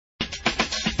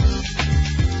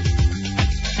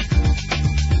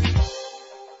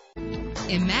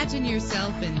Imagine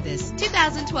yourself in this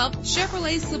 2012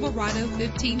 Chevrolet Silverado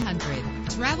 1500.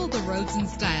 Travel the roads in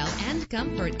style and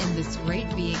comfort in this great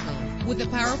vehicle. With a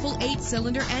powerful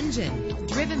 8-cylinder engine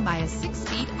driven by a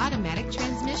 6-speed automatic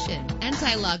transmission.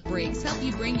 Anti-lock brakes help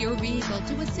you bring your vehicle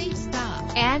to a safe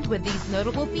stop. And with these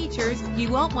notable features, you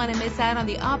won't want to miss out on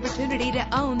the opportunity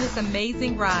to own this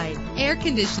amazing ride. Air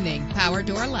conditioning, power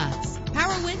door locks,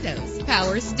 power windows,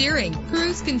 power steering,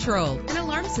 cruise control, an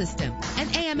alarm system, an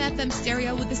AM/FM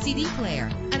stereo with a CD player,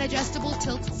 an adjustable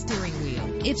tilt steering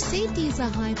wheel. If safety is a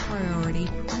high priority,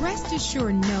 rest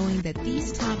assured knowing that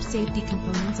these top safety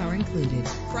components are included.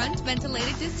 Front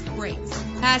ventilated disc brakes,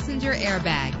 passenger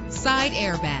airbag, side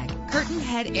airbag, curtain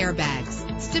head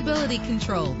airbags, stability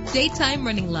control, daytime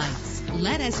running lights.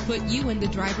 Let us put you in the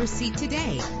driver's seat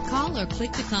today. Call or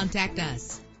click to contact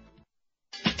us.